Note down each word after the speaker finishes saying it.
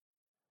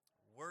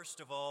First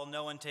of all,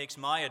 no one takes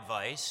my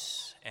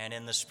advice, and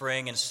in the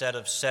spring, instead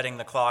of setting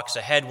the clocks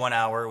ahead 1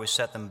 hour, we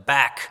set them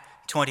back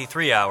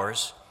 23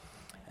 hours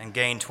and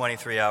gain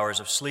 23 hours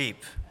of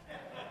sleep.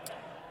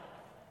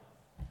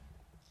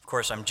 Of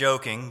course, I'm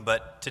joking,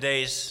 but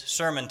today's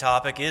sermon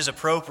topic is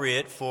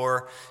appropriate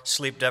for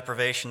Sleep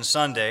Deprivation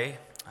Sunday.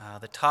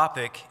 The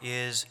topic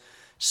is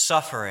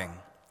suffering.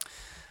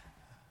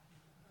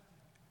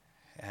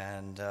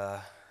 And,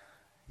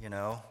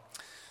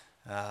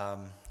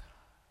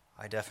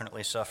 I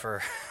definitely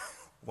suffer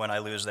when I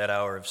lose that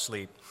hour of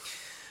sleep.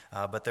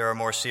 But there are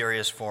more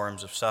serious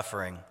forms of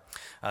suffering.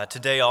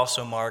 Today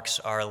also marks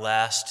our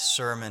last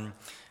sermon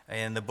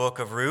in the book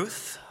of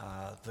Ruth.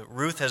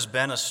 Ruth has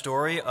been a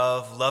story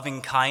of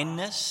loving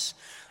kindness,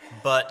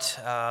 but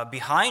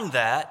behind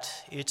that,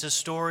 it's a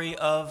story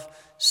of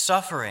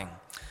suffering.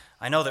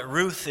 I know that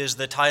Ruth is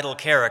the title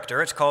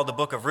character. It's called the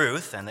book of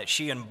Ruth, and that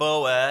she and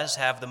Boaz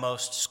have the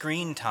most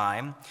screen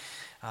time.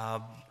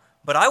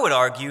 But I would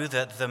argue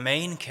that the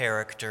main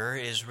character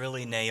is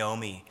really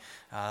Naomi.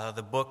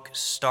 The book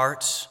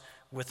starts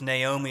with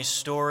Naomi's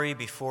story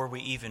before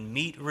we even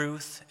meet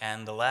Ruth,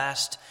 and the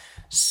last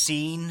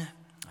scene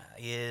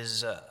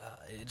it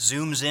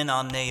zooms in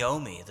on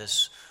Naomi,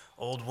 this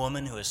old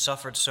woman who has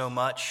suffered so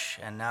much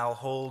and now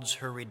holds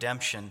her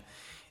redemption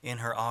in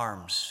her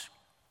arms.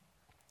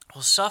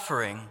 Well,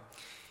 suffering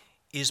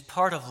is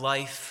part of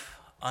life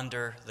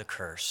under the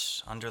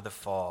curse, under the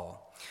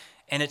fall.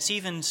 And it's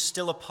even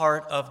still a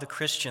part of the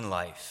Christian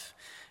life.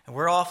 And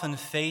we're often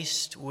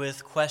faced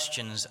with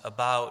questions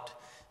about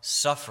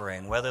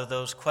suffering, whether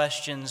those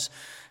questions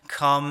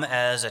come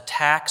as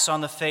attacks on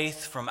the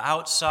faith from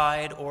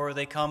outside or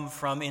they come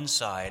from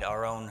inside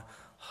our own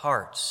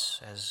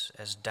hearts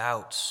as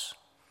doubts.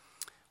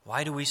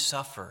 Why do we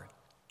suffer?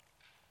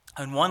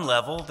 On one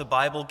level, the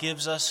Bible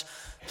gives us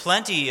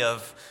plenty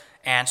of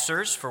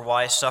answers for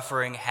why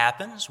suffering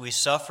happens. We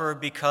suffer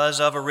because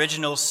of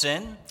original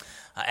sin.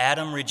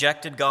 Adam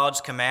rejected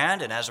God's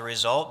command, and as a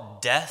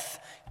result, death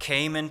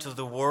came into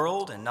the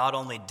world, and not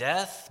only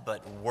death,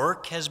 but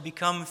work has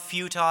become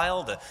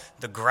futile.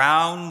 The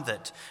ground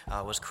that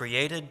was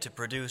created to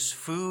produce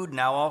food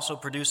now also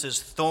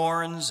produces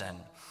thorns, and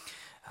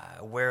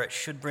where it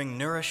should bring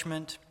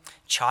nourishment.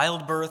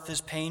 Childbirth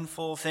is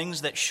painful.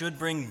 Things that should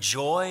bring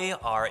joy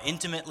are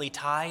intimately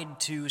tied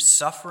to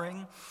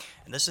suffering.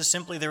 And this is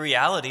simply the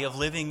reality of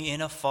living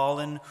in a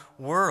fallen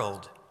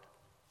world.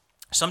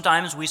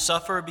 Sometimes we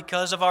suffer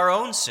because of our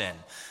own sin.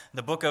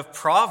 The book of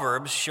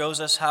Proverbs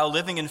shows us how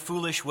living in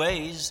foolish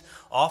ways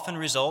often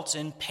results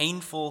in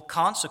painful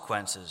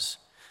consequences.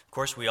 Of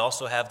course, we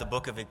also have the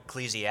book of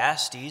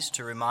Ecclesiastes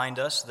to remind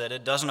us that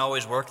it doesn't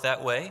always work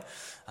that way.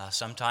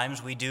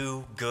 Sometimes we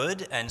do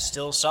good and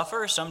still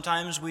suffer.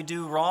 Sometimes we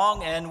do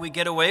wrong and we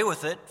get away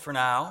with it for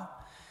now.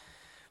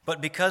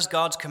 But because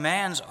God's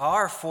commands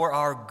are for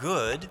our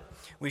good,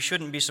 we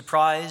shouldn't be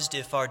surprised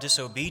if our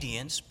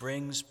disobedience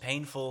brings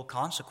painful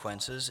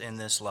consequences in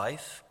this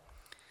life.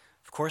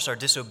 Of course, our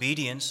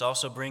disobedience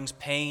also brings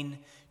pain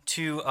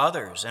to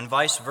others, and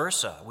vice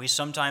versa. We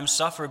sometimes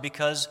suffer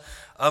because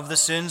of the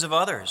sins of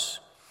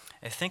others.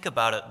 And think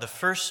about it. The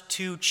first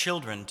two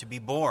children to be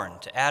born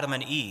to Adam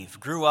and Eve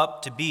grew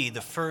up to be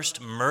the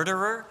first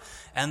murderer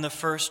and the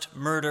first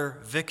murder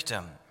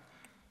victim.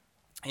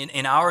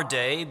 In our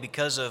day,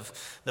 because of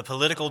the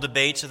political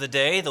debates of the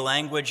day, the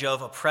language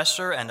of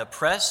oppressor and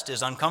oppressed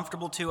is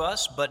uncomfortable to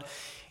us, but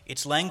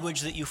it's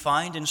language that you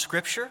find in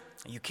Scripture.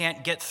 You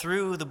can't get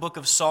through the book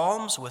of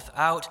Psalms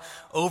without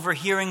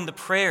overhearing the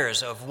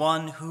prayers of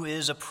one who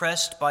is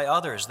oppressed by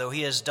others, though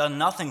he has done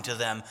nothing to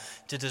them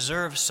to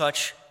deserve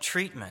such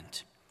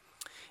treatment.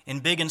 In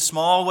big and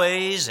small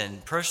ways,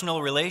 in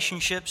personal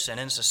relationships,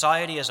 and in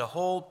society as a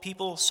whole,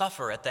 people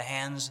suffer at the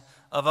hands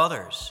of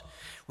others.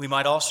 We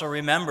might also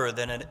remember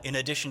that in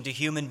addition to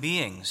human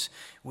beings,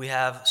 we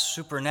have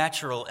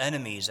supernatural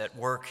enemies at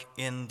work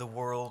in the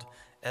world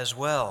as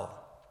well.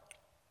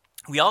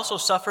 We also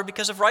suffer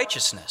because of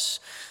righteousness.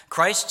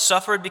 Christ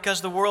suffered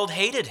because the world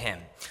hated him,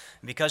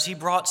 because he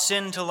brought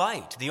sin to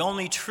light. The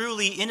only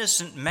truly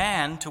innocent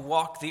man to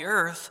walk the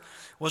earth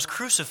was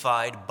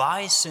crucified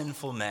by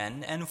sinful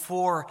men and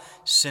for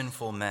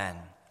sinful men.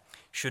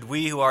 Should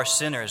we who are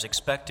sinners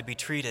expect to be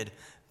treated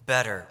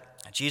better?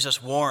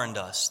 Jesus warned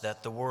us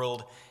that the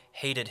world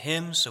hated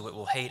him, so it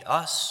will hate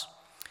us.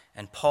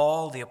 And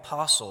Paul, the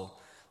apostle,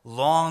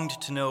 longed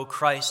to know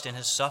Christ in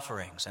his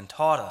sufferings and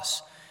taught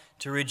us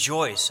to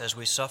rejoice as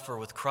we suffer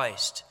with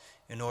Christ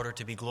in order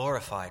to be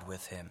glorified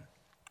with him.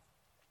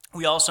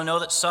 We also know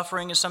that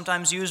suffering is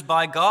sometimes used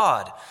by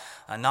God,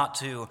 not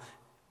to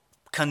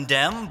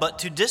condemn, but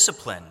to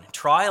discipline.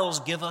 Trials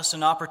give us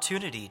an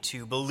opportunity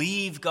to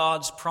believe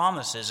God's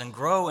promises and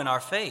grow in our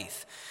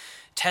faith.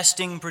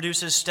 Testing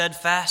produces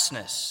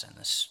steadfastness, and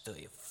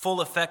the full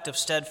effect of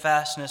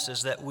steadfastness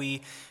is that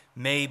we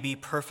may be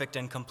perfect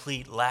and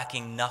complete,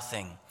 lacking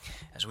nothing,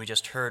 as we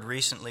just heard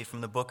recently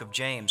from the book of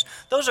James.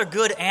 Those are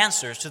good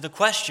answers to the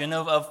question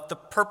of the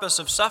purpose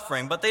of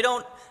suffering, but they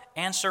don't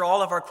answer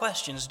all of our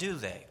questions, do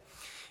they?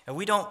 And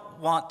we don't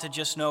want to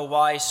just know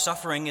why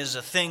suffering is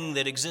a thing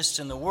that exists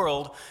in the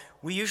world.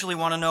 We usually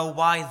want to know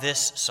why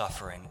this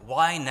suffering.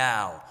 Why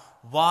now?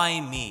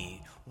 Why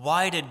me?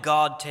 Why did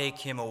God take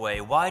him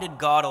away? Why did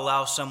God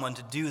allow someone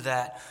to do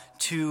that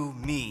to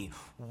me?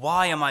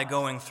 Why am I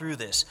going through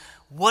this?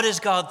 What is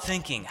God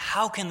thinking?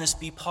 How can this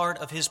be part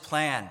of his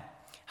plan?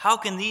 How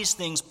can these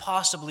things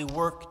possibly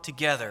work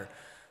together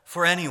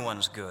for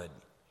anyone's good?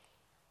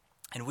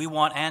 And we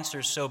want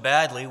answers so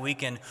badly we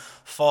can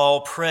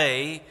fall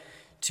prey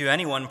to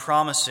anyone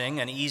promising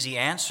an easy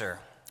answer.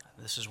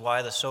 This is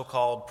why the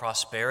so-called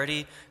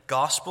prosperity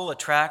gospel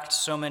attracts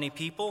so many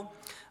people.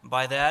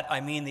 By that,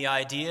 I mean the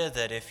idea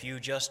that if you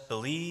just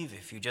believe,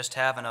 if you just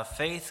have enough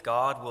faith,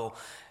 God will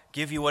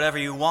give you whatever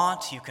you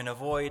want. You can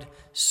avoid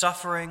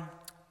suffering.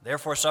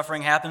 Therefore,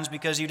 suffering happens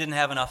because you didn't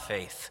have enough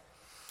faith.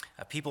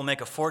 People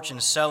make a fortune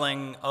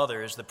selling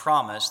others the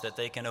promise that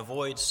they can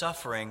avoid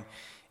suffering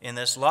in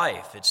this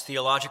life. It's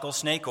theological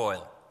snake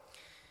oil.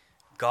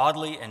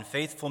 Godly and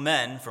faithful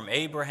men, from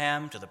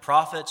Abraham to the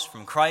prophets,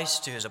 from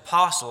Christ to his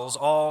apostles,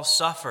 all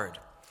suffered.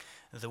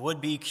 The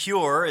would-be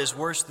cure is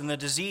worse than the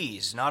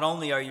disease. Not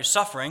only are you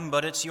suffering,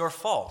 but it's your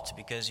fault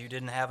because you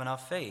didn't have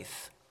enough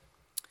faith.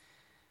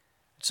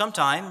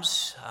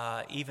 Sometimes,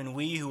 even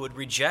we who would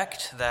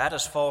reject that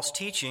as false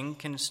teaching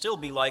can still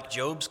be like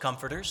Job's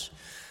comforters,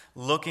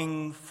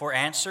 looking for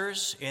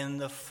answers in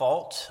the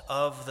fault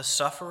of the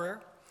sufferer.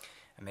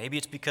 Maybe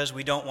it's because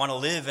we don't want to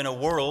live in a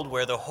world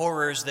where the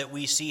horrors that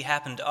we see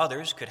happen to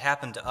others could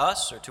happen to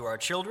us or to our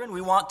children.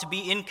 We want to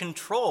be in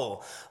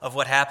control of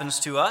what happens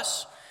to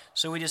us.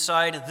 So we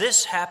decide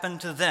this happened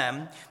to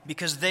them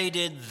because they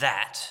did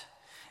that.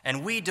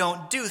 And we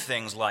don't do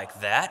things like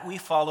that. We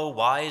follow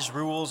wise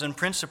rules and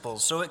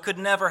principles, so it could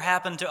never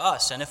happen to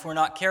us. And if we're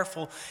not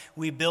careful,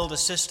 we build a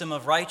system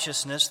of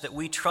righteousness that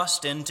we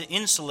trust in to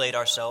insulate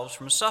ourselves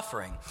from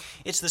suffering.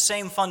 It's the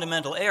same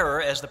fundamental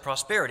error as the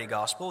prosperity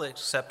gospel,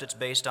 except it's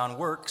based on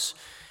works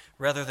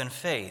rather than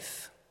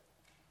faith.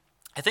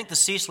 I think the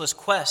ceaseless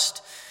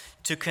quest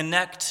to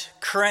connect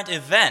current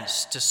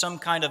events to some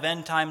kind of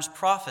end times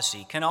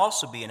prophecy can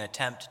also be an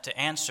attempt to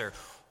answer,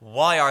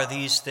 why are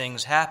these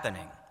things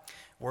happening?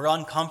 We're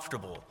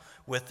uncomfortable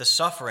with the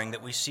suffering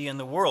that we see in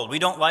the world. We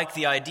don't like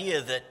the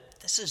idea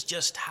that this is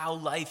just how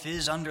life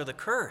is under the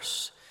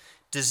curse.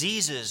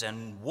 Diseases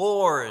and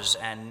wars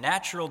and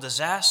natural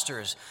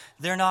disasters,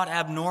 they're not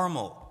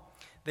abnormal.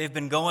 They've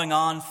been going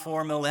on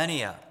for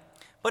millennia.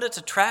 But it's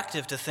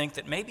attractive to think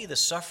that maybe the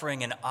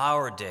suffering in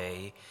our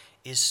day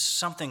is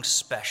something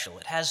special.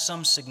 It has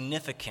some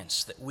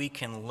significance that we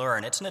can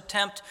learn. It's an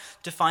attempt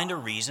to find a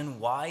reason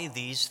why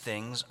these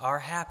things are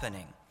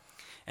happening.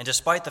 And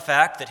despite the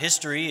fact that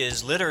history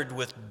is littered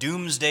with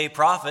doomsday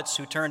prophets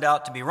who turned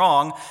out to be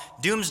wrong,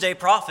 doomsday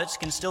prophets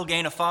can still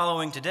gain a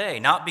following today,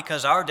 not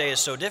because our day is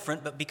so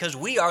different, but because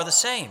we are the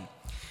same.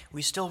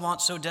 We still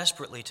want so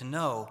desperately to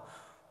know,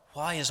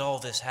 why is all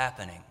this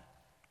happening?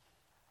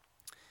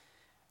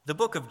 The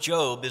book of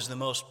Job is the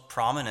most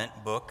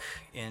prominent book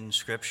in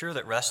Scripture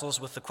that wrestles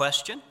with the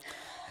question.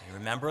 You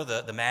remember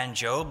the man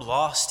Job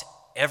lost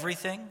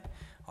everything,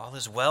 all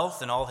his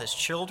wealth and all his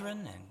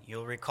children, and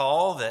you'll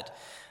recall that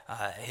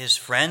his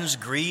friends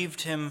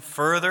grieved him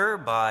further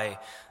by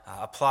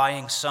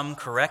applying some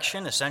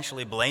correction,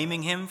 essentially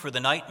blaming him for the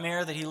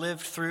nightmare that he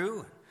lived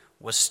through,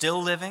 was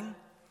still living.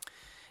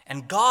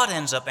 And God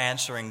ends up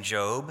answering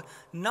Job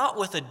not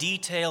with a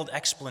detailed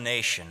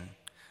explanation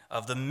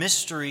of the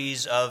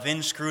mysteries of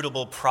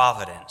inscrutable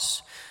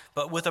providence,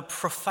 but with a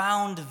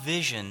profound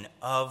vision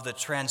of the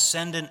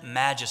transcendent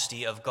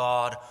majesty of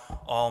God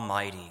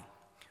Almighty.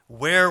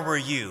 Where were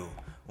you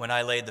when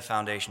I laid the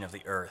foundation of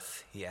the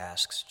earth? He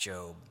asks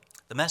Job.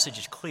 The message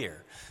is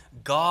clear.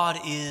 God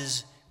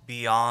is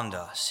beyond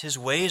us. His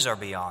ways are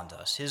beyond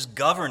us. His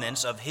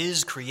governance of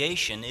his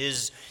creation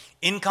is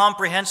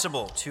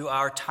incomprehensible to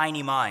our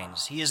tiny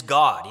minds. He is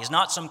God. He's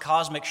not some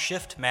cosmic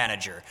shift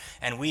manager,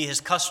 and we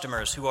his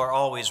customers who are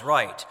always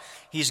right.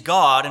 He's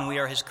God, and we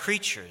are his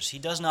creatures. He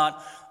does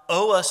not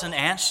owe us an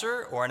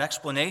answer or an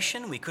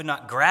explanation. We could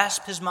not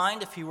grasp his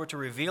mind if he were to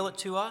reveal it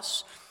to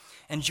us.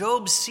 And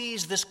Job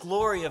sees this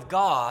glory of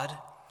God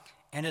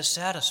and is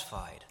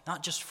satisfied,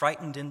 not just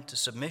frightened into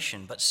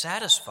submission, but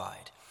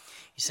satisfied.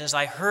 He says,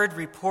 I heard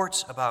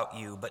reports about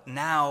you, but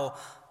now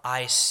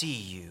I see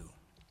you.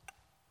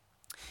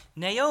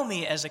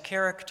 Naomi as a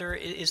character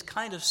is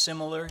kind of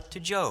similar to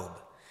Job.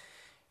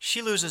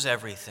 She loses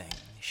everything.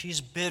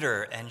 She's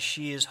bitter and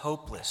she is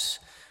hopeless.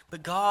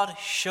 But God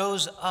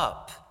shows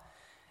up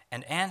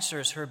and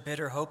answers her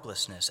bitter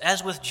hopelessness.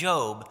 As with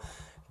Job,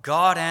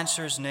 God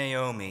answers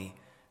Naomi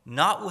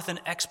not with an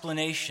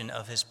explanation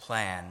of his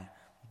plan,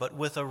 but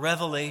with a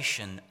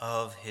revelation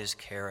of his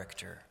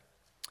character.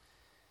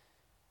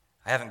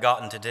 I haven't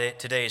gotten to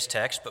today's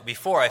text, but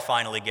before I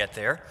finally get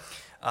there,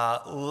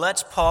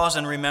 let's pause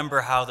and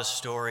remember how the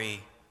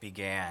story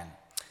began.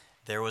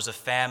 There was a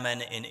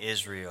famine in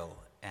Israel,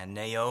 and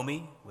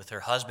Naomi, with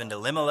her husband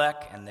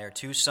Elimelech and their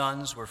 2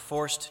 sons, were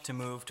forced to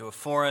move to a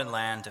foreign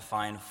land to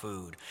find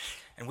food.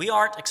 And we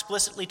aren't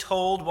explicitly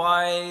told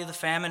why the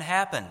famine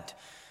happened.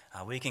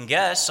 We can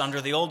guess under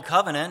the Old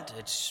Covenant,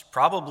 it's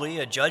probably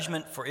a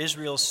judgment for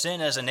Israel's sin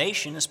as a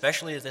nation,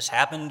 especially if this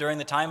happened during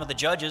the time of the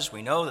Judges.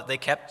 We know that they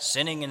kept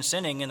sinning and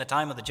sinning in the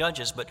time of the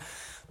Judges, but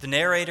the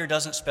narrator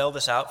doesn't spell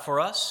this out for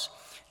us,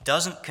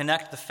 doesn't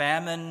connect the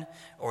famine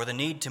or the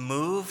need to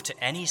move to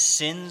any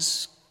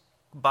sins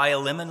by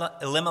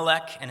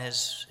Elimelech and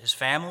his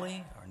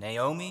family or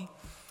Naomi.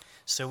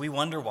 So we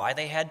wonder why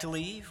they had to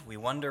leave. We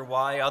wonder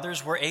why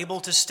others were able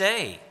to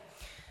stay.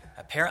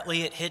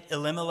 Apparently it hit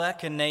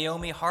Elimelech and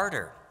Naomi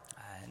harder,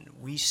 and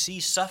we see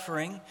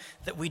suffering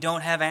that we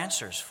don't have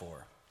answers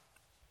for.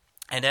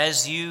 And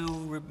as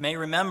you may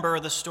remember,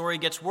 the story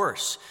gets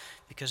worse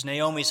because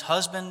Naomi's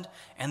husband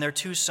and their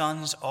 2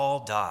 sons all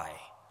die.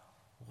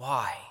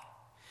 Why?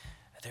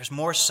 There's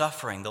more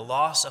suffering, the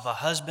loss of a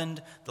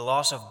husband, the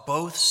loss of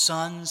both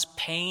sons,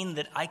 pain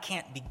that I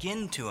can't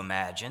begin to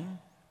imagine.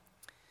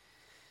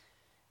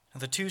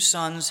 The 2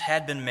 sons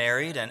had been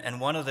married, and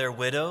one of their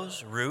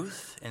widows,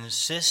 Ruth,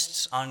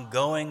 insists on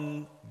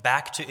going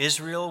back to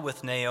Israel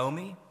with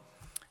Naomi.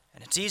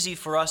 And it's easy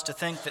for us to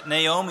think that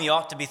Naomi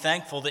ought to be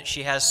thankful that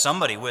she has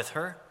somebody with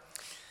her.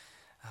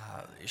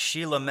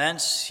 She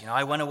laments,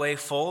 I went away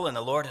full and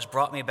the Lord has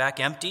brought me back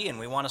empty. And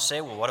we want to say,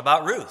 well, what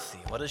about Ruth?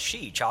 What is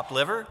she, chopped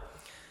liver?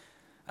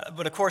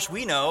 But of course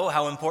we know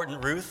how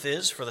important Ruth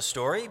is for the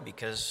story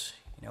because,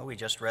 we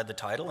just read the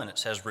title and it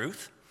says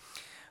Ruth.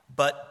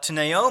 But to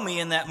Naomi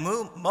in that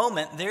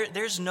moment,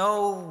 there's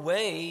no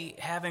way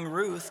having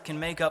Ruth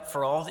can make up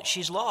for all that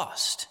she's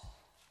lost.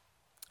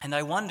 And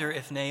I wonder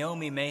if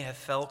Naomi may have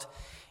felt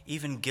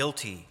even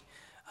guilty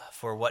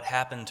for what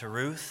happened to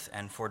Ruth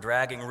and for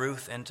dragging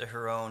Ruth into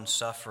her own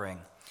suffering.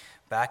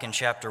 Back in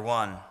chapter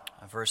 1,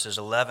 verses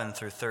 11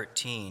 through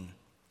 13,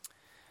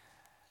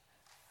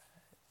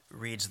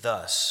 reads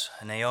thus,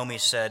 Naomi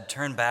said,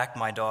 "Turn back,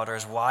 my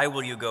daughters. Why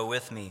will you go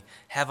with me?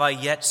 Have I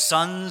yet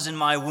sons in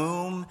my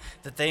womb,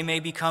 that they may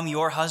become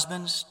your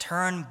husbands?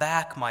 Turn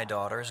back, my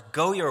daughters.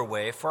 Go your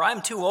way, for I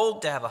am too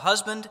old to have a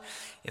husband.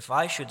 If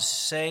I should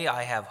say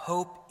I have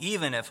hope,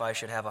 even if I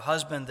should have a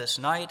husband this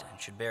night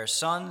and should bear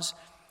sons,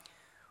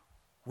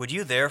 would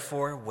you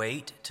therefore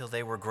wait till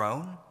they were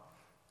grown?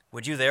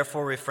 Would you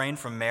therefore refrain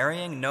from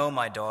marrying? No,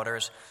 my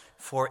daughters,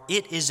 for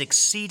it is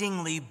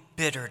exceedingly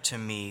bitter to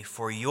me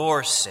for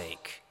your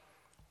sake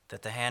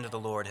that the hand of the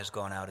Lord has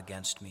gone out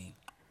against me."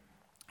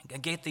 I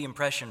get the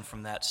impression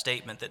from that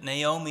statement that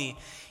Naomi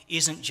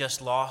isn't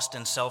just lost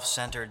in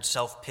self-centered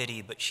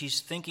self-pity, but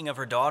she's thinking of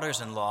her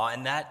daughters-in-law,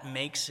 and that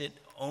makes it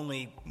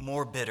only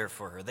more bitter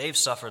for her. They've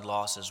suffered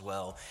loss as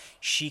well.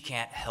 She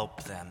can't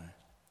help them.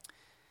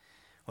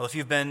 Well, if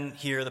you've been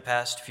here the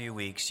past few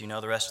weeks, you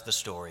know the rest of the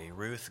story.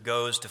 Ruth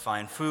goes to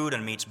find food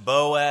and meets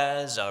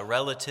Boaz, a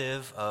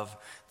relative of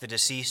the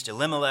deceased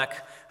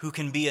Elimelech, who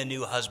can be a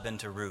new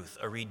husband to Ruth,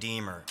 a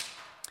redeemer.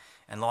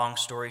 And long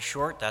story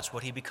short, that's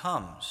what he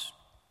becomes.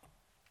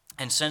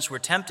 And since we're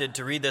tempted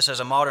to read this as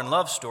a modern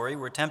love story,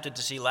 we're tempted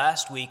to see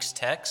last week's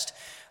text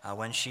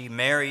when she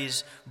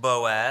marries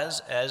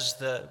Boaz as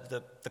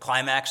the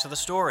climax of the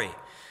story.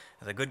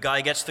 The good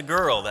guy gets the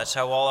girl. That's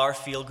how all our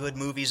feel-good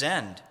movies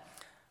end.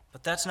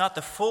 But that's not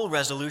the full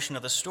resolution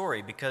of the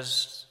story,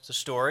 because the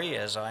story,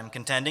 as I'm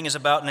contending, is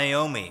about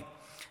Naomi.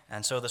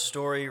 And so the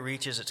story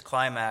reaches its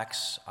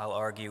climax, I'll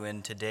argue,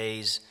 in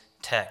today's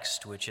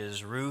text, which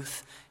is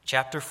Ruth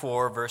chapter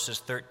 4, verses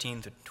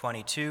 13 to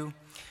 22.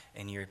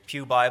 In your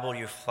Pew Bible,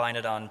 you find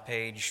it on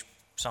page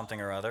something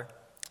or other,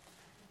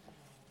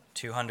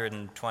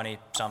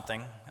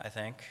 220-something, I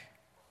think.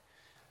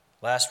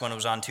 Last one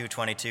was on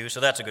 222,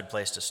 so that's a good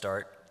place to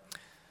start.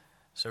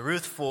 So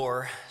Ruth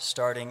 4,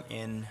 starting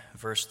in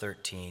verse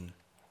 13.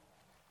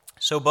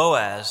 So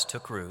Boaz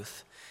took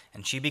Ruth,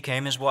 and she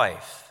became his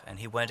wife, and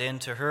he went in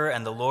to her,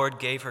 and the Lord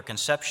gave her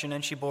conception,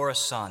 and she bore a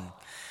son.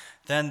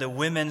 Then the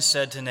women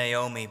said to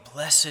Naomi,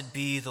 "Blessed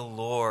be the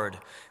Lord,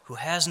 who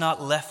has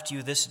not left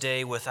you this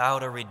day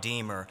without a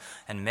redeemer,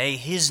 and may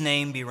his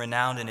name be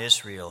renowned in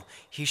Israel.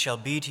 He shall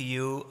be to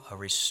you a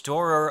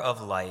restorer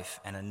of life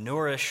and a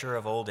nourisher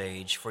of old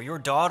age. For your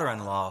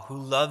daughter-in-law, who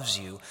loves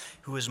you,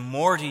 who is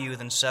more to you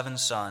than 7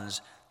 sons,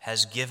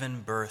 has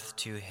given birth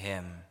to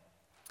him."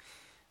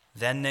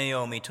 Then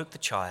Naomi took the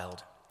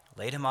child,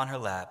 laid him on her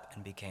lap,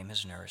 and became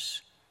his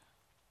nurse.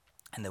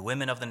 And the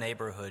women of the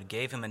neighborhood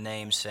gave him a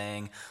name,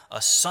 saying,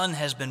 "A son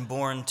has been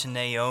born to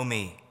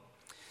Naomi."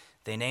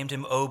 They named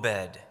him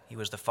Obed. He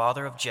was the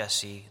father of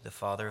Jesse, the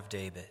father of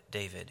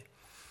David.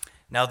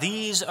 Now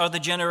these are the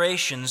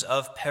generations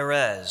of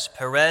Perez.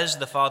 Perez,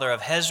 the father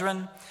of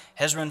Hezron.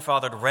 Hezron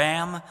fathered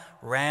Ram.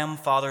 Ram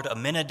fathered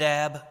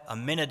Amminadab.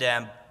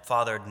 Amminadab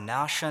fathered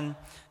Nahshon.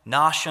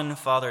 Nahshon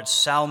fathered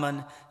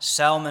Salmon.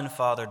 Salmon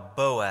fathered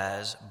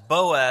Boaz.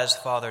 Boaz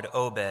fathered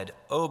Obed.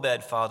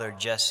 Obed fathered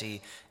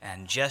Jesse.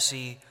 And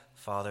Jesse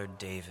fathered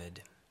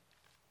David.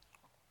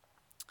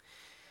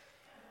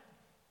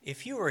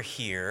 If you were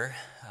here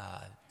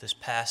this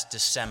past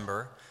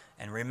December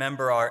and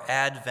remember our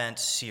Advent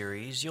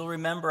series, you'll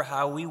remember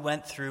how we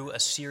went through a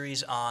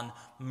series on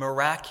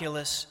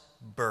miraculous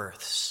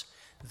births.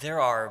 There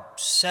are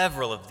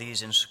several of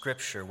these in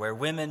Scripture where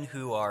women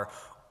who are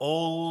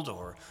old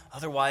or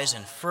otherwise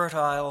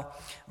infertile,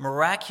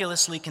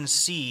 miraculously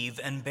conceive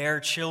and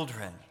bear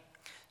children.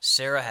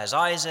 Sarah has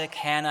Isaac,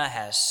 Hannah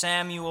has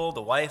Samuel,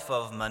 the wife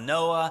of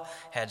Manoah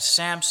had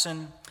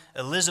Samson,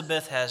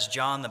 Elizabeth has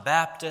John the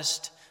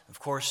Baptist, of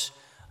course,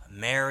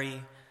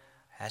 Mary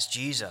has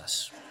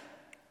Jesus.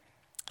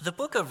 The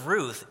book of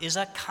Ruth is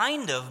a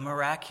kind of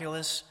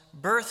miraculous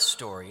birth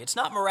story. It's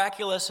not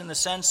miraculous in the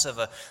sense of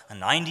a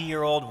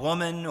 90-year-old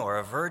woman or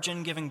a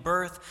virgin giving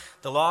birth.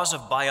 The laws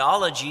of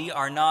biology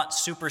are not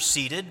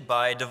superseded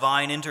by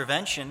divine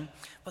intervention.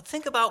 But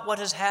think about what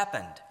has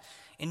happened.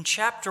 In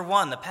chapter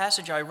 1, the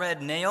passage I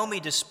read,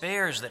 Naomi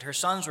despairs that her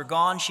sons were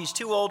gone. She's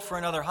too old for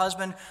another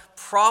husband,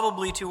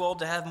 probably too old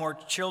to have more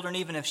children,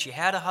 even if she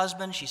had a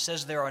husband. She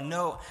says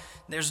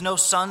there's no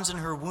sons in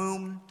her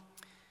womb.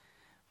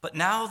 But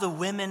now the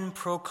women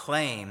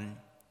proclaim,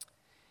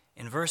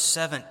 in verse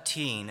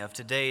 17 of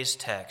today's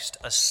text,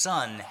 a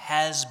son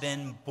has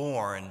been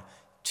born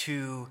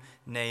to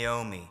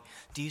Naomi.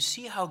 Do you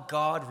see how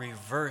God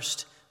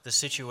reversed the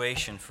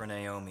situation for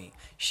Naomi?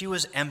 She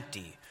was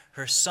empty,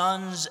 her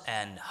sons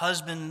and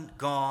husband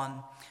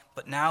gone,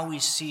 but now we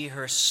see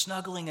her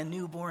snuggling a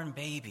newborn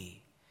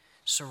baby,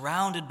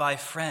 surrounded by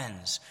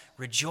friends,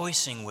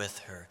 rejoicing with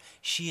her.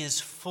 She is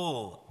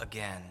full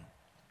again.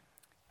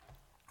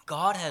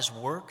 God has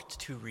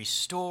worked to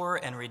restore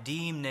and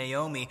redeem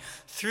Naomi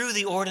through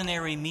the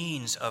ordinary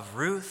means of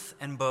Ruth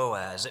and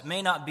Boaz. It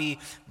may not be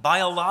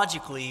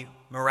biologically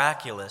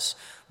miraculous,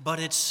 but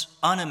it's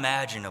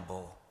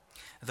unimaginable.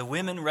 The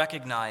women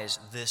recognize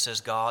this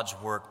as God's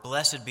work.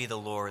 Blessed be the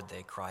Lord,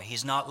 they cry.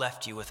 He's not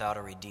left you without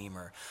a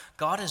redeemer.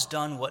 God has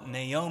done what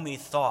Naomi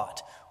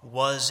thought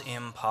was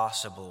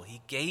impossible.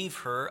 He gave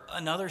her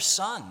another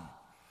son.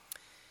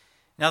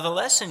 Now, the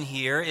lesson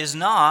here is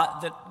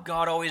not that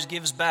God always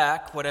gives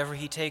back whatever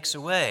he takes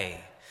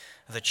away.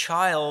 The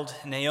child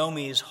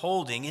Naomi is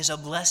holding is a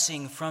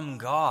blessing from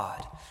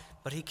God,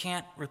 but he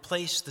can't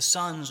replace the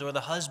sons or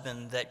the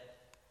husband that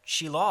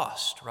she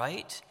lost,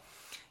 right?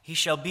 He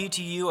shall be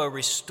to you a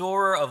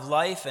restorer of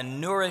life and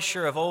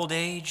nourisher of old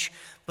age,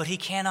 but he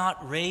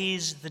cannot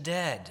raise the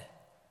dead.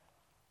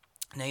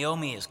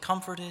 Naomi is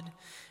comforted,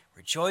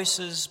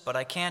 rejoices, but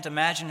I can't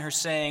imagine her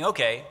saying,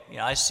 okay,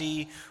 I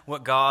see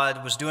what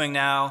God was doing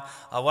now.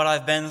 What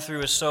I've been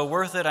through is so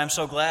worth it. I'm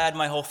so glad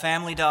my whole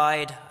family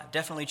died. I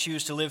definitely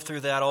choose to live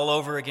through that all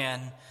over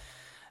again.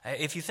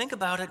 If you think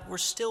about it, we're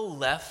still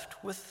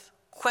left with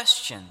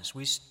questions.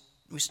 We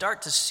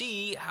start to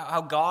see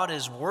how God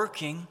is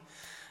working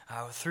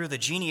through the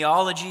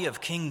genealogy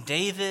of King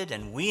David,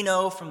 and we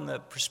know from the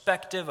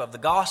perspective of the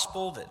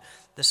gospel that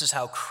this is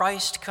how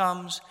Christ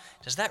comes.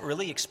 Does that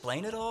really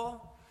explain it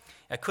all?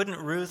 Couldn't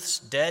Ruth's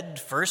dead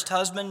first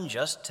husband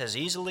just as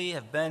easily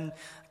have been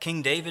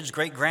King David's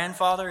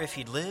great-grandfather if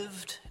he'd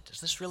lived? Does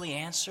this really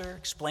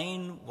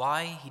explain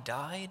why he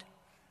died?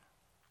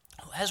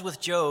 As with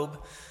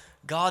Job,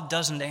 God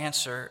doesn't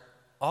answer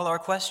all our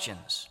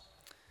questions.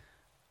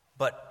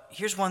 But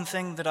here's one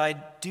thing that I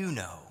do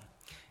know.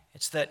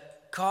 It's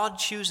that God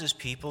chooses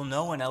people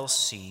no one else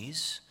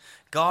sees.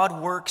 God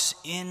works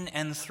in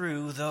and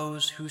through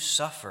those who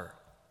suffer.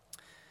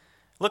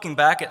 Looking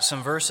back at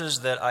some verses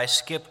that I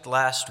skipped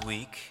last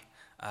week,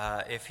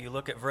 if you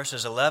look at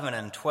verses 11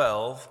 and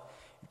 12,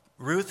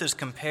 Ruth is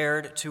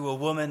compared to a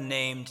woman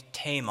named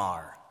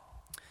Tamar.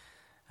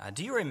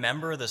 Do you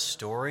remember the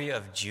story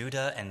of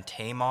Judah and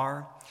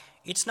Tamar?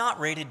 It's not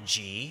rated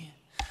G.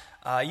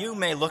 You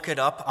may look it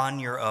up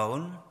on your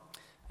own.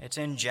 It's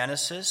in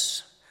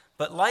Genesis.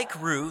 But like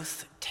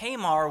Ruth,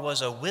 Tamar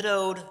was a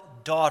widowed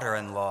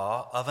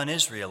daughter-in-law of an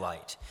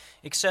Israelite.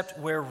 Except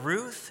where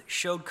Ruth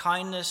showed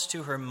kindness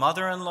to her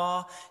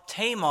mother-in-law,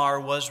 Tamar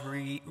was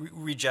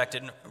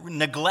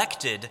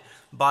neglected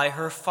by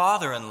her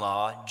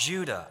father-in-law,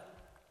 Judah.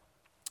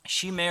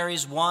 She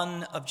marries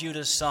one of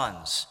Judah's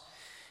sons,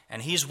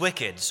 and he's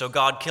wicked, so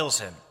God kills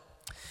him.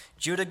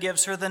 Judah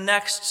gives her the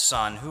next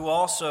son, who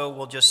also,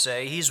 will just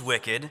say, he's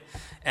wicked,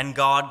 and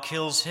God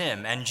kills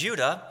him. And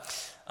Judah,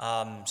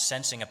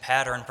 sensing a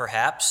pattern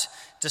perhaps,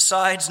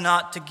 decides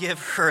not to give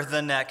her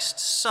the next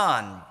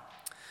son,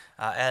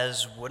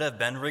 as would have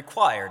been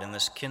required in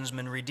this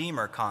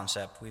kinsman-redeemer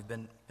concept we've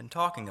been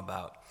talking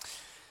about.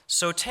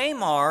 So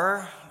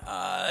Tamar,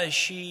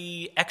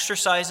 she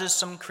exercises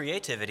some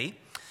creativity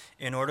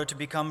in order to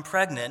become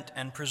pregnant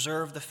and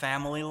preserve the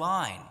family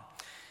line.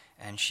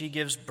 And she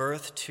gives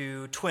birth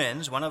to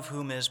twins, one of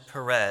whom is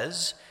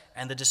Perez,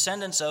 and the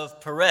descendants of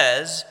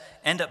Perez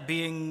end up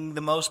being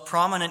the most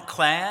prominent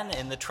clan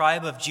in the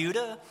tribe of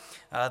Judah,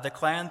 the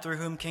clan through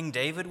whom King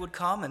David would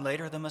come and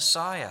later the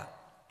Messiah.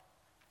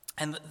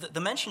 And the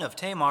mention of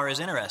Tamar is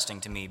interesting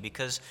to me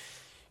because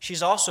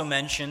she's also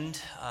mentioned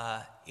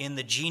in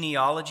the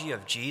genealogy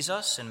of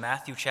Jesus in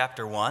Matthew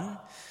chapter 1.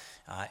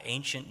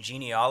 Ancient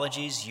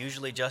genealogies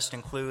usually just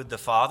include the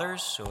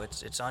fathers, so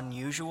it's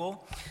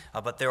unusual.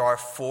 But there are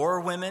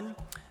 4 women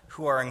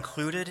who are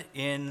included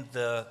in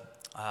the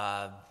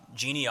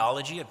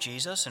genealogy of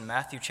Jesus in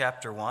Matthew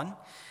chapter 1.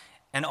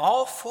 And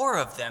all 4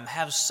 of them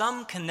have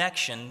some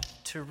connection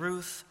to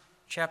Ruth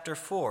chapter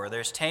 4.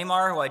 There's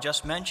Tamar, who I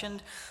just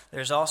mentioned.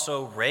 There's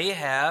also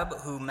Rahab,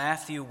 who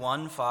Matthew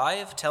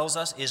 1:5 tells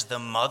us is the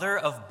mother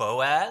of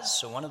Boaz.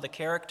 So one of the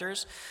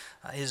characters,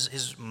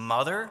 his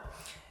mother,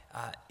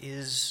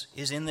 is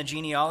in the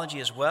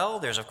genealogy as well.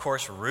 There's, of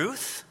course,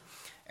 Ruth.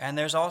 And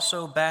there's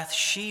also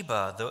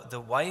Bathsheba, the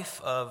wife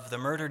of the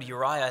murdered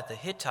Uriah the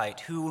Hittite,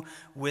 who,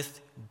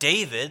 with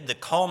David, the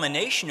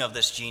culmination of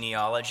this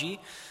genealogy,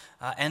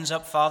 ends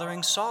up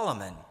fathering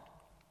Solomon.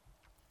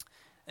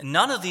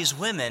 None of these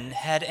women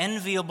had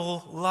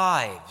enviable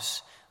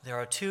lives. There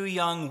are 2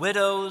 young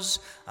widows,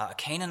 a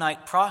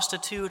Canaanite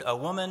prostitute, a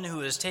woman who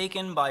is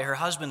taken by her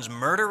husband's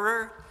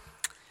murderer.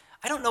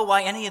 I don't know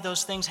why any of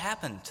those things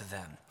happened to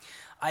them.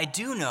 I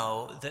do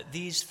know that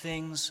these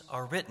things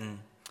are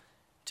written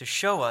to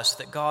show us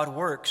that God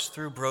works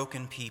through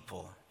broken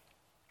people.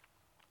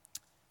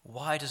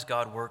 Why does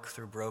God work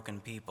through broken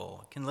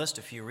people? I can list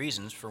a few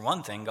reasons. For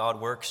one thing, God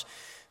works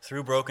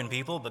through broken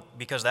people, but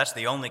because that's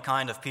the only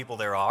kind of people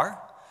there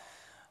are.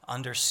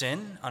 Under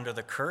sin, under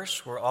the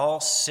curse, we're all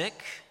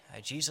sick.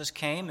 Jesus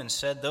came and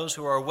said, those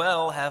who are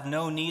well have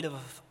no need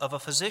of a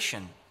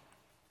physician.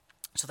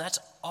 So that's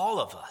all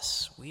of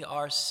us. We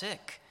are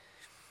sick.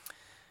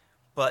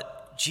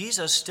 But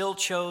Jesus still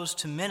chose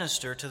to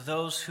minister to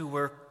those who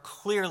were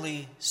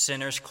clearly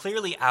sinners,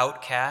 clearly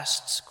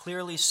outcasts,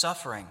 clearly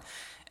suffering.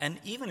 And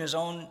even his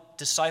own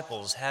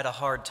disciples had a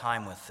hard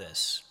time with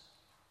this.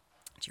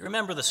 Do you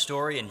remember the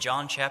story in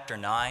John chapter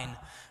 9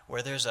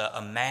 where there's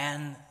a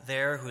man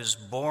there who's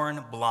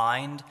born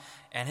blind,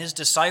 and his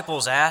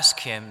disciples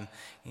ask him,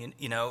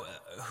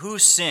 who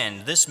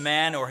sinned, this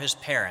man or his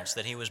parents,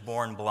 that he was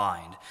born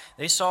blind?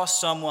 They saw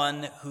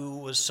someone who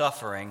was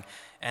suffering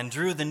and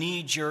drew the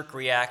knee-jerk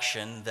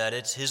reaction that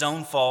it's his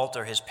own fault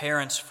or his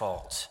parents'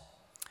 fault.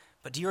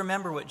 But do you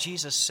remember what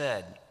Jesus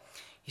said?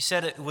 He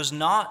said it was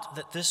not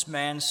that this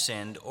man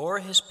sinned or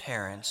his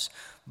parents,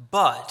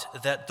 but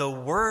that the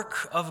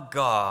work of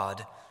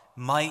God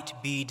might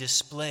be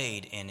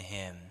displayed in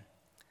him.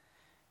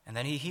 And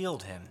then he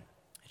healed him.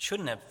 It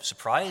shouldn't have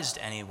surprised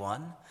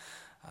anyone.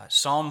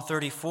 Psalm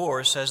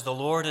 34 says, "The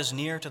Lord is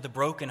near to the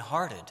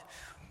brokenhearted."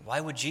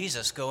 Why would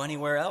Jesus go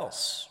anywhere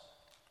else?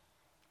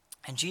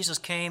 And Jesus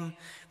came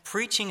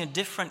preaching a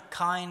different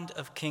kind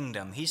of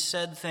kingdom. He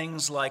said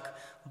things like,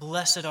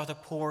 "Blessed are the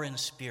poor in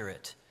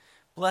spirit.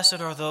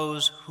 Blessed are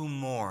those who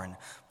mourn.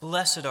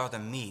 Blessed are the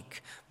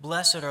meek.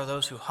 Blessed are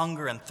those who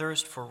hunger and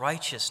thirst for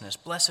righteousness.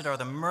 Blessed are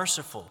the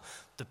merciful,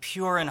 the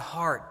pure in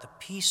heart, the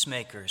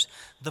peacemakers,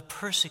 the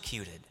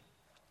persecuted."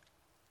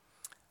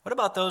 What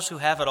about those who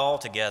have it all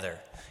together?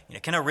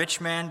 Can a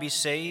rich man be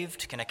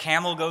saved? Can a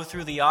camel go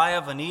through the eye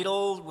of a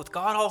needle? With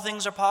God, all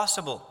things are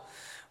possible.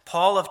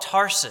 Paul of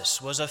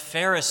Tarsus was a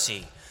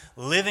Pharisee,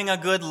 living a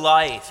good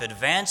life,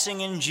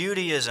 advancing in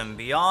Judaism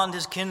beyond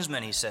his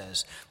kinsmen, he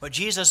says. But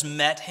Jesus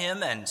met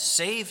him and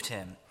saved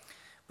him.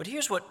 But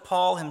here's what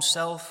Paul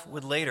himself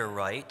would later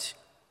write.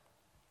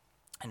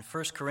 In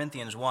 1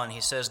 Corinthians 1,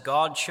 he says,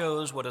 "God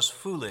chose what is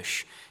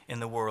foolish in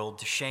the world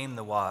to shame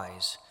the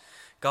wise.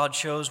 God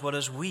chose what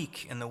is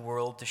weak in the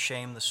world to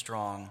shame the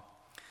strong.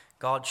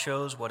 God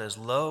chose what is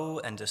low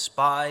and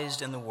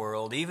despised in the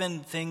world,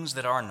 even things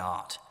that are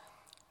not,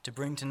 to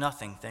bring to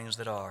nothing things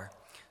that are,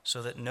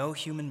 so that no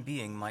human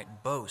being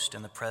might boast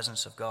in the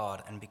presence of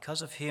God. And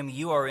because of him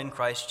you are in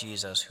Christ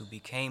Jesus, who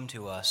became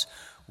to us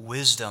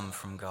wisdom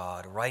from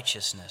God,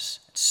 righteousness,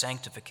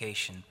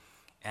 sanctification,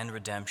 and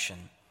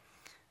redemption,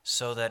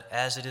 so that,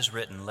 as it is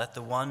written, let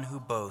the one who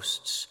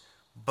boast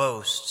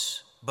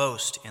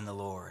in the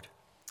Lord."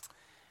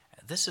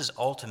 This is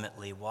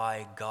ultimately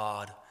why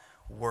God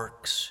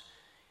works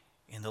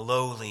in the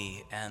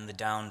lowly and the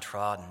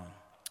downtrodden.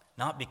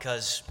 Not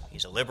because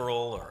he's a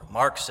liberal or a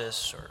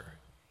Marxist or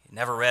he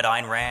never read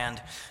Ayn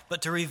Rand,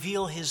 but to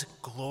reveal his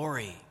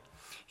glory.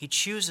 He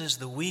chooses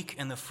the weak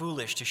and the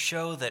foolish to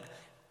show that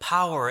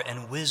power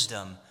and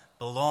wisdom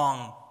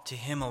belong to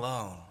him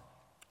alone.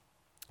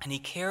 And he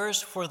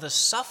cares for the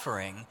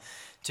suffering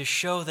to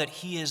show that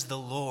he is the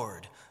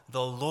Lord,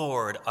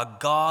 a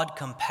God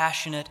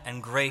compassionate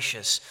and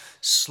gracious,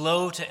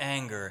 slow to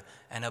anger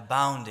and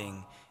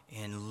abounding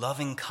in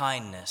loving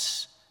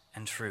kindness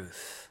and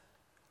truth.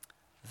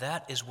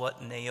 That is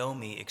what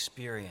Naomi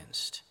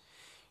experienced.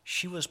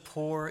 She was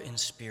poor in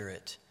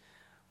spirit,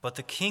 but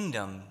the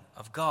kingdom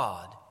of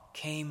God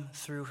came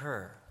through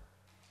her.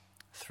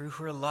 Through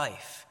her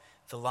life,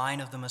 the line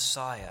of the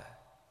Messiah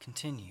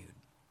continued.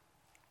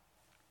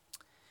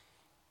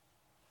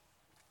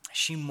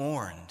 She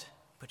mourned,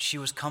 but she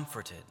was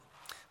comforted.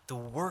 The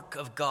work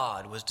of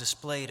God was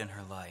displayed in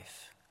her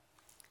life.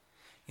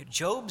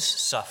 Job's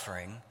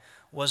suffering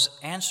was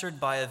answered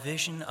by a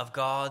vision of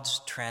God's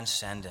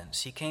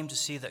transcendence. He came to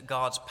see that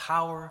God's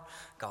power,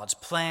 God's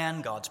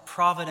plan, God's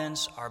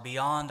providence are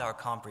beyond our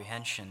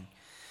comprehension.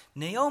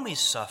 Naomi's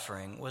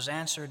suffering was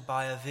answered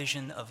by a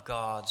vision of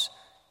God's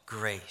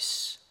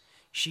grace.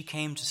 She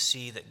came to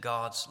see that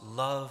God's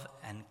love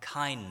and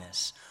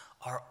kindness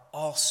are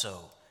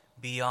also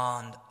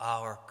beyond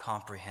our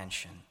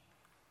comprehension.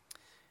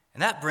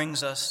 And that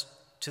brings us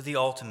to the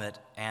ultimate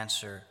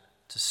answer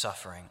to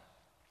suffering.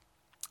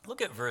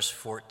 Look at verse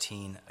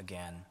 14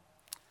 again.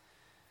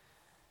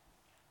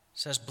 It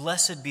says,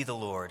 "Blessed be the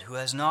Lord, who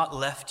has not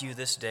left you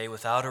this day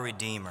without a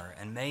redeemer,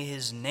 and may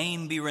his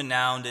name be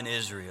renowned in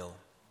Israel."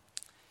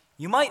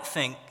 You might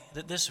think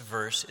that this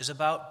verse is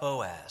about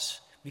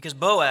Boaz, because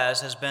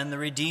Boaz has been the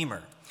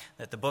redeemer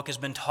that the book has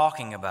been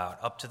talking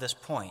about up to this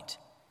point.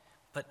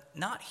 But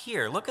not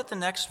here. Look at the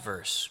next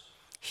verse.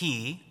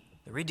 "He,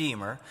 the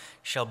redeemer,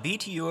 shall be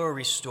to you a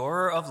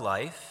restorer of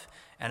life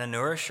and a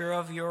nourisher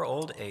of your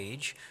old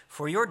age.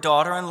 For your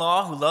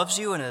daughter-in-law, who loves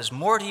you and is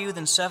more to you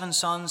than 7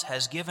 sons,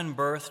 has given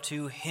birth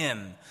to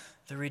him,"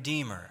 the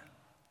Redeemer.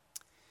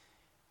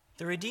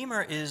 The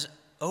Redeemer is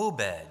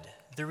Obed.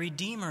 The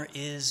Redeemer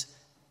is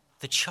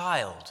the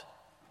child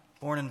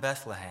born in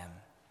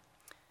Bethlehem.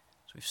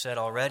 As we've said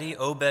already,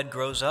 Obed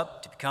grows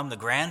up to become the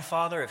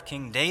grandfather of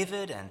King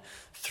David, and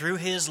through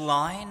his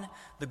line,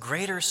 the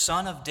greater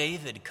son of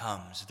David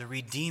comes. The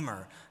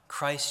Redeemer,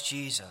 Christ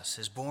Jesus,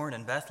 is born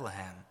in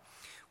Bethlehem.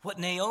 What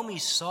Naomi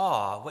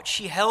saw, what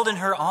she held in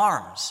her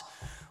arms,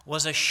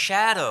 was a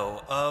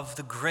shadow of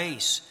the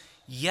grace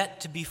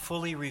yet to be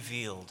fully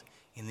revealed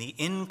in the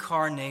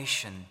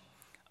incarnation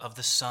of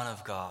the Son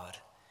of God.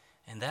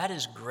 And that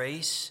is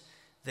grace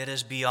that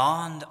is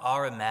beyond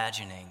our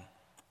imagining.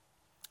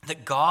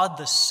 That God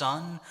the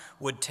Son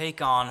would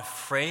take on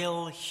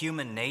frail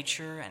human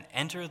nature and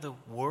enter the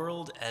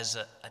world as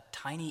a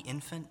tiny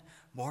infant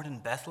born in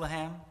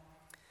Bethlehem.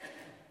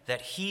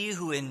 That he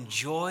who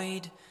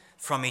enjoyed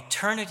from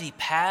eternity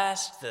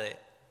past the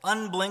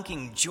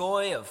unblinking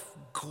joy of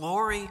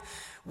glory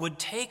would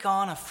take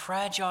on a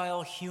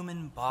fragile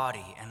human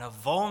body and a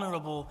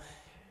vulnerable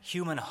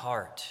human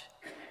heart.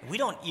 We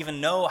don't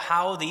even know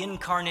how the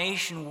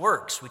incarnation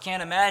works. We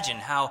can't imagine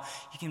how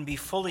he can be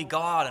fully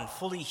God and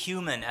fully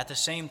human at the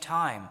same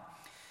time.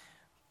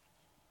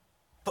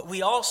 But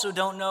we also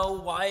don't know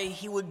why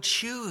he would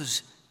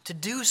choose to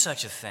do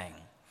such a thing.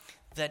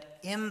 That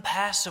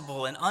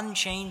impassible and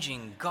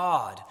unchanging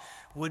God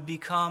would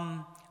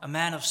become a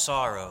man of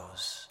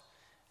sorrows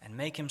and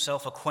make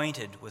himself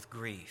acquainted with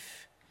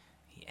grief.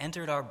 He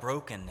entered our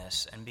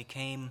brokenness and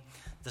became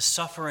the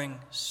suffering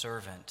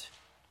servant.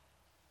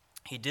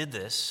 He did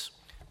this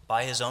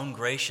by his own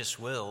gracious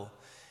will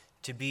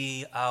to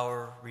be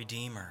our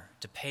Redeemer,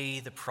 to pay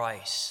the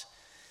price.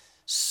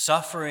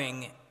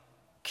 Suffering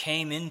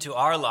came into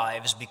our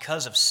lives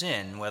because of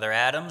sin, whether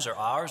Adam's or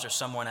ours or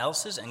someone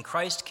else's, and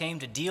Christ came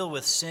to deal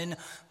with sin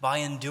by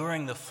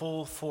enduring the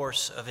full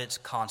force of its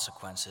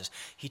consequences.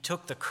 He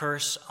took the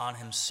curse on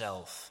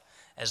himself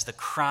as the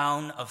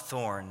crown of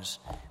thorns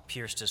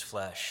pierced his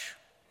flesh.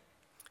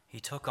 He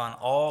took on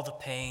all the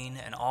pain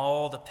and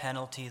all the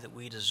penalty that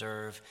we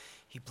deserve.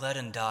 He bled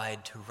and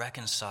died to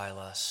reconcile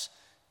us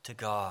to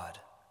God,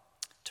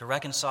 to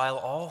reconcile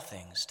all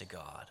things to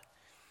God,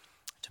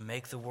 to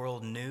make the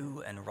world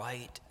new and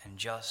right and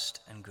just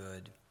and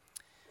good.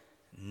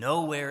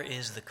 Nowhere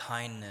is the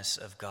kindness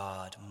of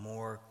God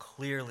more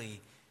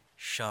clearly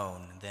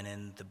shown than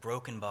in the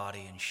broken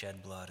body and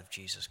shed blood of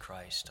Jesus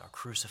Christ, our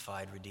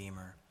crucified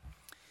Redeemer.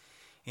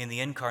 In the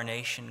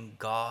incarnation,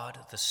 God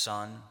the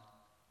Son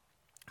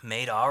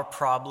made our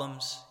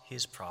problems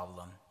his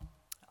problem,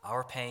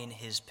 our pain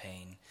his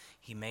pain.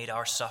 He made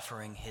our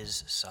suffering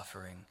his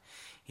suffering.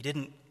 He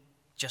didn't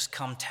just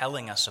come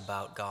telling us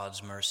about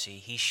God's mercy.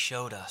 He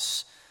showed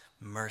us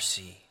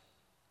mercy.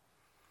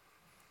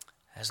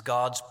 As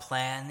God's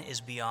plan is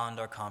beyond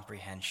our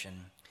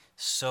comprehension,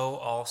 so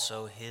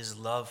also his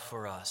love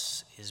for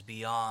us is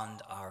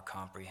beyond our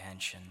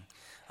comprehension.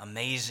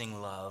 Amazing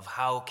love,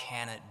 how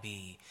can it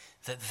be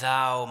that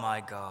thou,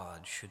 my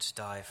God, shouldst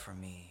die for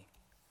me?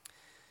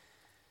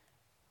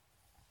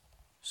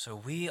 So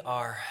we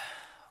are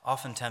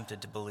often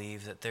tempted to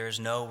believe that there's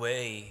no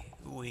way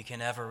we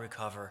can ever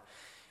recover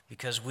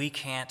because we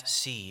can't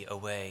see a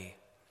way.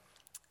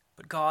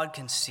 But God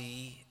can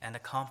see and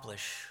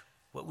accomplish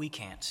what we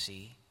can't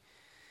see.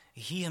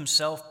 He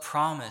himself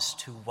promised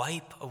to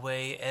wipe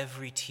away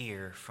every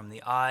tear from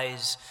the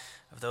eyes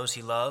of those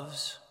he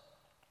loves.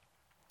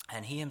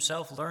 And he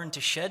himself learned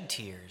to shed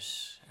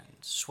tears and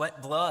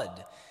sweat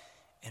blood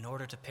in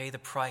order to pay the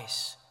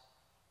price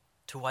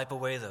to wipe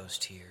away those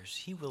tears.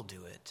 He will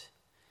do it.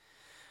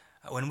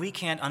 When we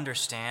can't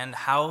understand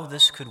how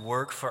this could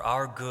work for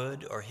our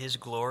good or his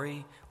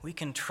glory, we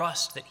can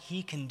trust that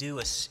he can do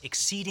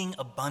exceeding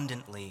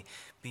abundantly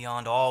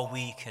beyond all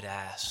we could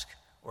ask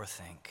or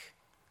think.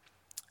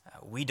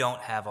 We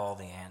don't have all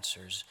the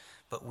answers,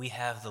 but we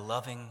have the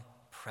loving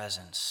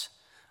presence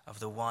of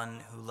the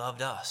one who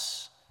loved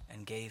us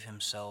and gave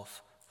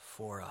himself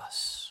for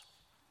us.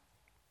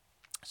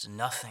 So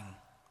nothing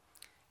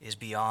is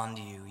beyond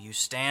you. You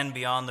stand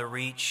beyond the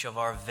reach of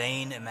our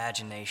vain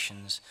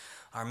imaginations,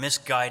 our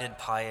misguided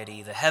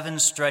piety. The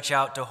heavens stretch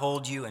out to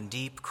hold you, and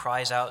deep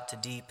cries out to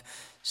deep,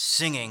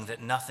 singing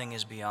that nothing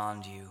is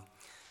beyond you.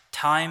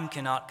 Time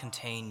cannot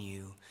contain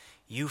you.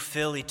 You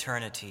fill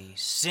eternity.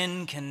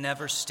 Sin can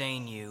never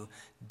stain you.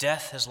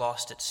 Death has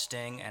lost its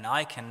sting, and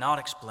I cannot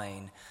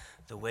explain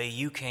the way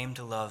you came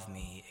to love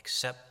me,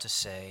 except to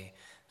say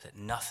that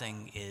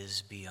nothing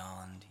is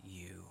beyond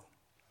you.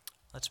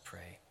 Let's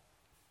pray.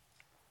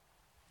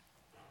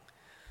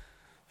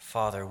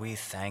 Father, we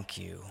thank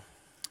you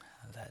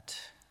that,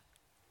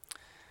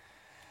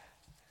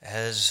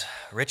 as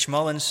Rich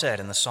Mullins said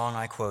in the song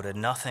I quoted,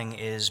 nothing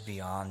is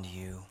beyond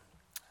you.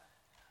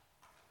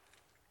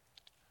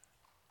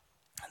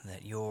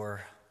 That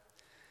your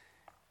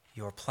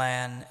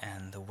plan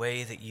and the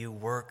way that you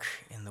work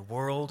in the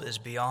world is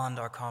beyond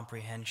our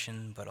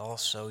comprehension, but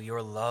also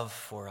your love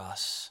for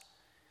us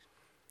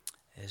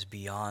is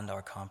beyond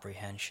our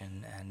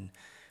comprehension. And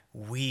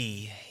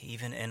we,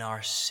 even in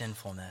our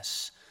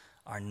sinfulness,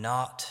 are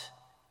not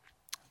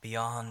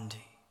beyond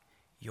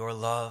your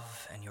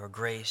love and your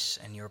grace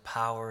and your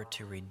power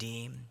to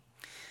redeem.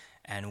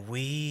 And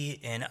we,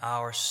 in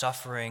our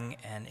suffering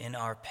and in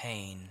our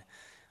pain,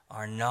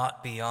 are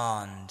not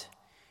beyond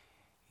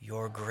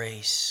your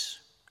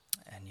grace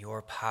and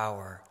your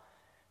power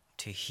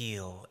to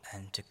heal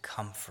and to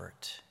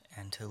comfort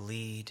and to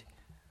lead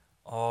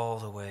all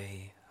the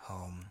way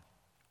home.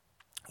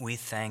 We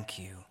thank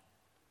you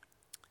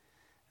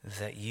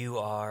that you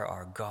are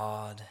our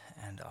God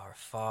and our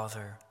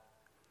Father,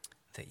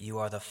 that you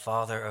are the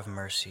Father of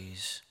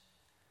mercies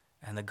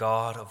and the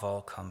God of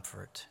all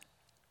comfort.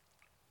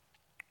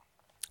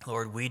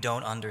 Lord, we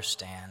don't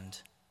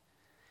understand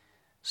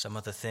some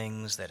of the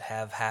things that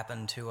have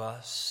happened to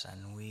us,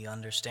 and we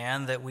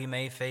understand that we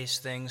may face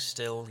things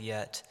still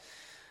yet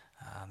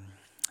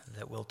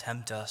that will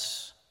tempt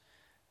us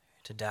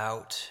to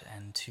doubt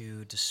and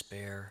to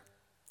despair.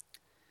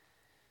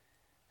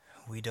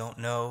 We don't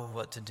know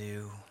what to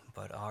do,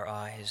 but our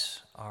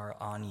eyes are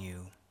on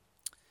you,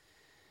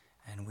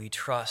 and we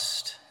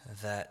trust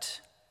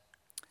that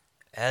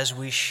as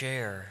we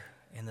share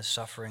in the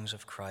sufferings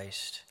of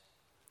Christ,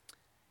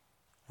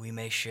 we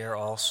may share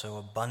also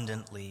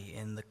abundantly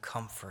in the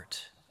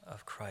comfort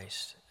of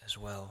Christ as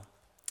well.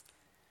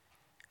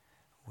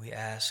 We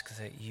ask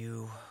that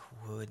you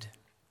would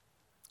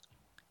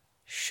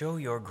show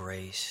your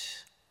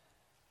grace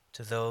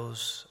to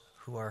those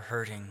who are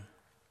hurting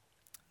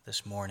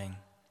this morning,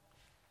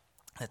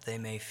 that they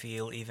may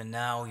feel even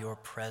now your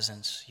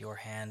presence, your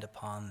hand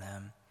upon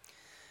them.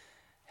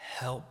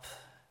 Help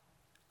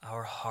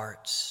our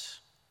hearts,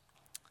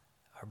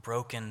 our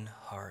broken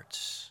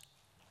hearts,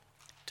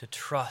 to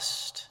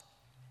trust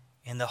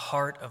in the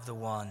heart of the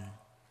one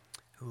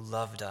who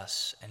loved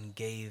us and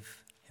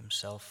gave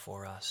himself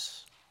for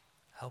us.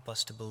 Help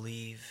us to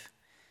believe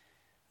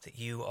that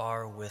you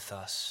are with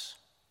us,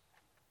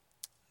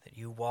 that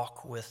you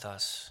walk with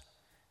us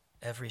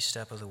every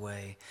step of the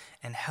way,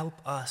 and help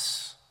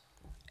us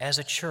as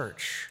a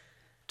church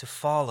to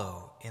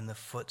follow in the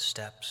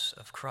footsteps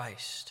of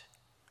Christ.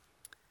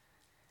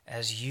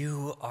 As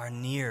you are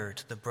near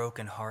to the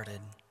brokenhearted,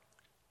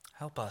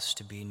 help us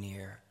to be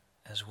near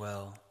as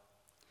well.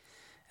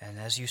 And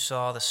as you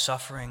saw the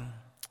suffering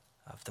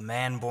of the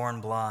man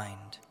born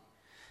blind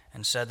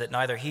and said that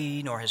neither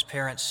he nor his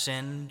parents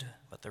sinned,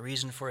 but the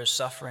reason for his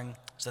suffering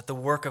is that the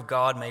work of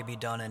God may be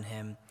done in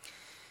him,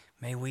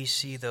 may we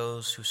see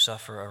those who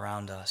suffer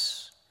around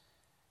us,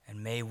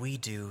 and may we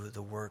do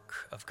the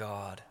work of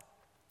God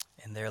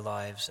in their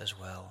lives as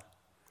well,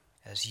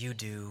 as you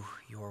do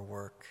your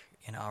work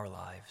in our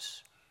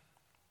lives.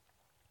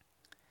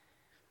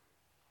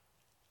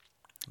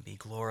 Be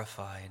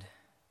glorified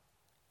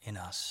in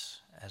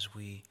us as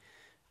we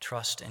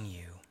trust in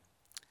you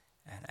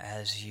and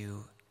as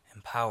you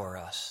empower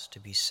us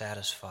to be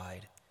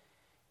satisfied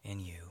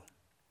in you.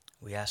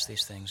 We ask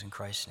these things in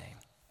Christ's name.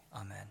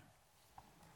 Amen.